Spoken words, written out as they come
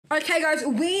Okay, guys,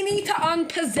 we need to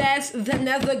unpossess the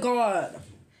Nether God.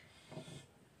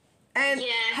 And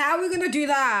how are we going to do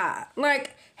that?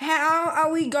 Like, how are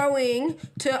we going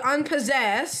to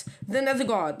unpossess the Nether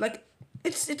God? Like,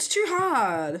 it's too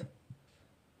hard.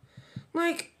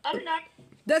 Like, I don't know.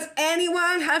 Does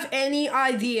anyone have any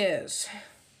ideas?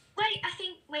 Wait.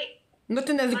 Not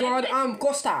the Nether God,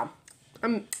 Gustav. I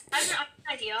have an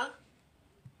idea.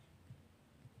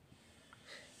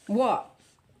 What?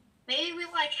 Maybe we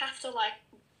have to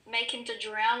make him to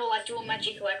drown or do a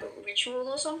magic ritual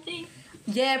or something.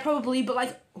 Yeah, probably,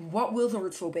 but what will the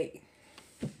ritual be?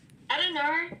 I don't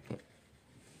know.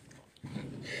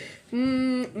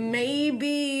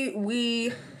 Maybe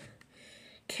we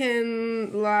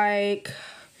can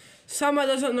someone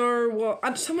doesn't know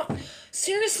what.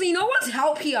 Seriously, no one's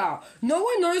help here. No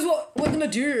one knows what we're gonna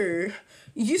do.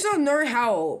 You just don't know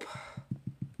help.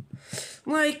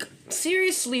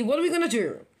 Seriously, what are we gonna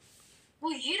do?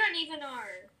 Well, you don't even know.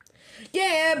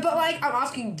 Yeah, but I'm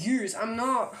asking you. I'm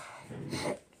not.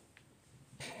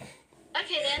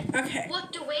 Okay then. Okay.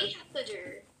 What do we have to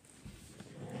do?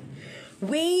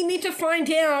 We need to find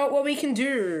out what we can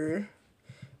do.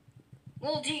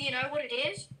 Well, do you know what it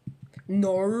is?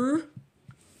 No.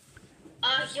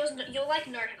 You're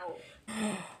no help.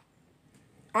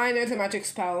 I know the magic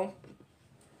spell.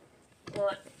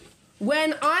 What?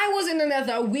 When I was in the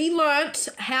Nether, we learnt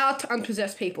how to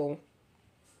unpossess people.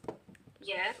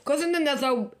 Yeah. Because in the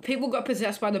Nether, people got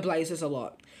possessed by the blazes a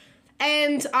lot.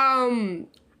 And,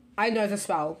 I know the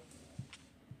spell.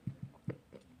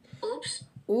 Oops.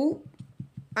 Ooh.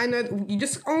 I know,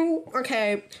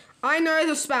 okay. I know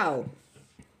the spell.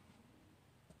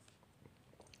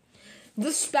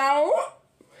 The spell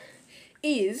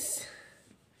is...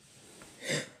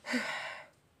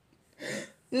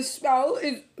 The spell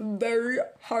is very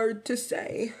hard to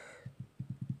say.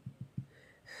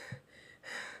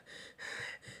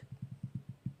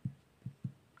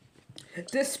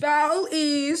 The spell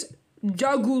is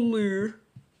Juggler.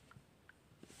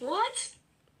 What?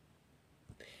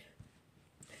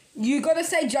 You gotta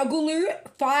say Juggler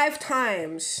 5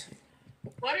 times.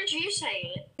 Why don't you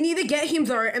say it? You need to get him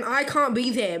though, and I can't be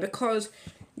there because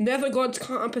Nether gods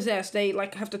can't unpossess. They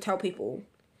have to tell people.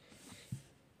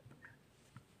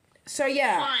 So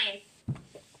yeah. Fine.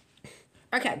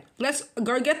 Okay, let's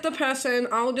go get the person.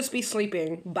 I'll just be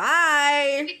sleeping.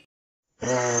 Bye.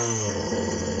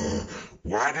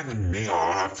 Why did Mia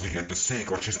have to get the sick?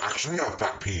 Like she's actually a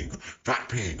fat pig. Fat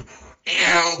pig.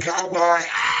 Ew, get away!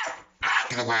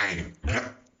 Get away! Get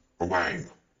away.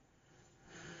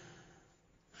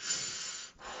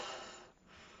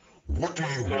 What do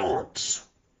you want?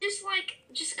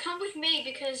 Just come with me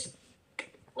because,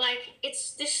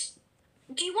 it's this.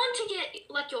 Do you want to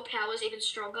get your powers even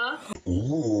stronger?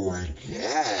 Ooh,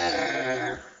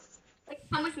 yeah.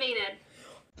 Come with me then.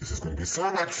 This is going to be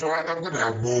so much fun. I'm going to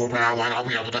have more power and I'll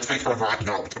be able to take over and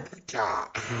help to make it.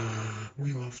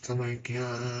 We love to make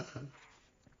it.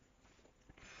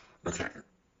 Okay.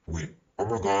 Wait. Oh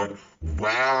my god.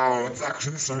 Wow, it's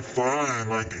actually so fun.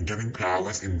 Getting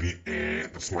powers in the air.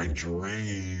 That's my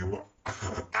dream.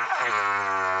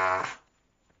 Ah.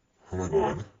 Oh my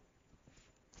god.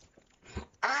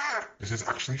 This is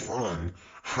actually fun.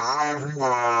 Hi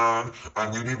everyone!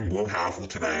 I'm gonna be more powerful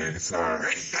today, so...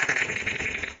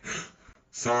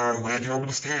 So, where do you want me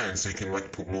to stand so you can,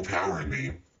 put more power in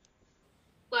me?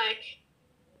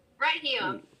 Right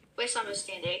here, where Summer's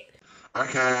standing.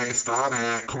 Okay, start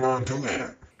it. Come on, do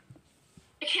it.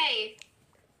 Okay.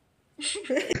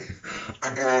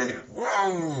 Okay,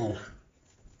 whoa!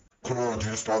 Come on,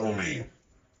 just follow me.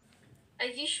 Are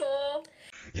you sure?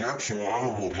 Yeah, I'm sure I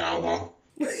want more power.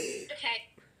 Okay.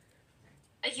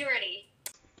 Are you ready?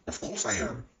 Of course I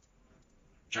am.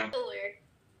 Juggler.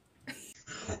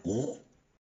 Ooh.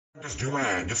 Just do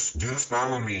it. Just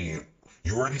follow me.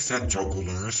 You already said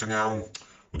juggler, so now,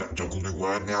 with that juggler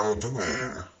word, now do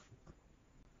it.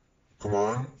 Come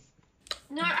on.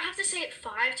 No, I have to say it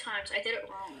 5 times. I did it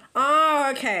wrong. Oh,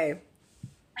 okay.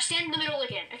 I stand in the middle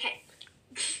again. Okay.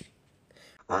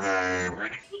 Okay,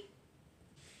 ready?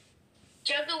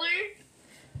 Juggler.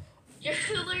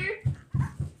 Juggler.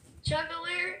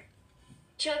 Juggler.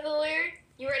 Juggler.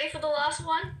 You ready for the last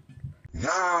one?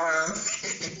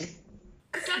 Yes!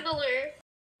 Juggler.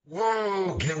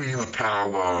 Whoa, give me the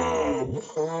power!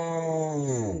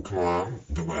 Whoa! Come on,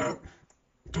 do it.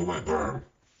 Do it, girl.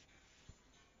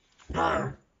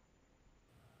 Go.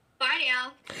 Bye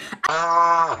now.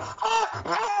 Ah!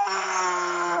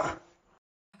 Ah!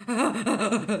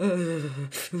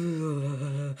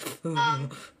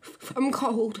 I'm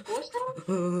cold. What's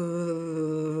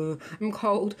that? I'm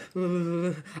cold.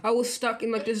 I was stuck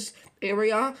in like this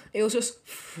area. It was just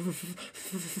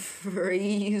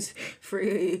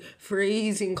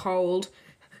freezing cold.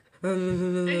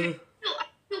 Okay,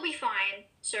 you'll be fine,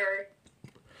 sir.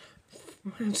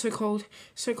 I'm so cold.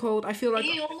 So cold. I feel like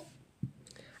You.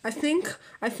 I think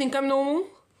I'm normal.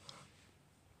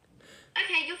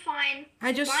 Okay, you're fine.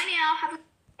 I just Bye now. Have a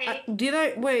good day. did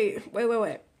I wait.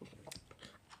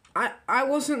 I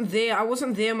wasn't there. I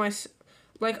wasn't there.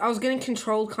 Like I was getting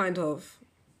controlled, kind of.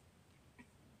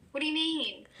 What do you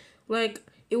mean? Like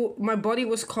my body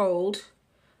was cold,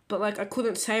 but like I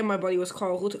couldn't say my body was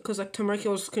cold because like Tomoki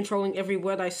was controlling every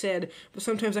word I said. But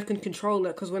sometimes I couldn't control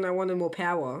it because when I wanted more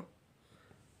power.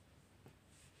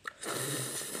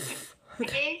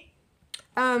 Okay.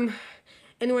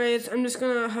 Anyways, I'm just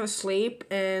gonna have a sleep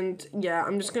and yeah,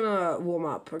 I'm just gonna warm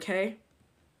up. Okay.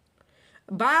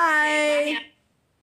 Bye. Bye now.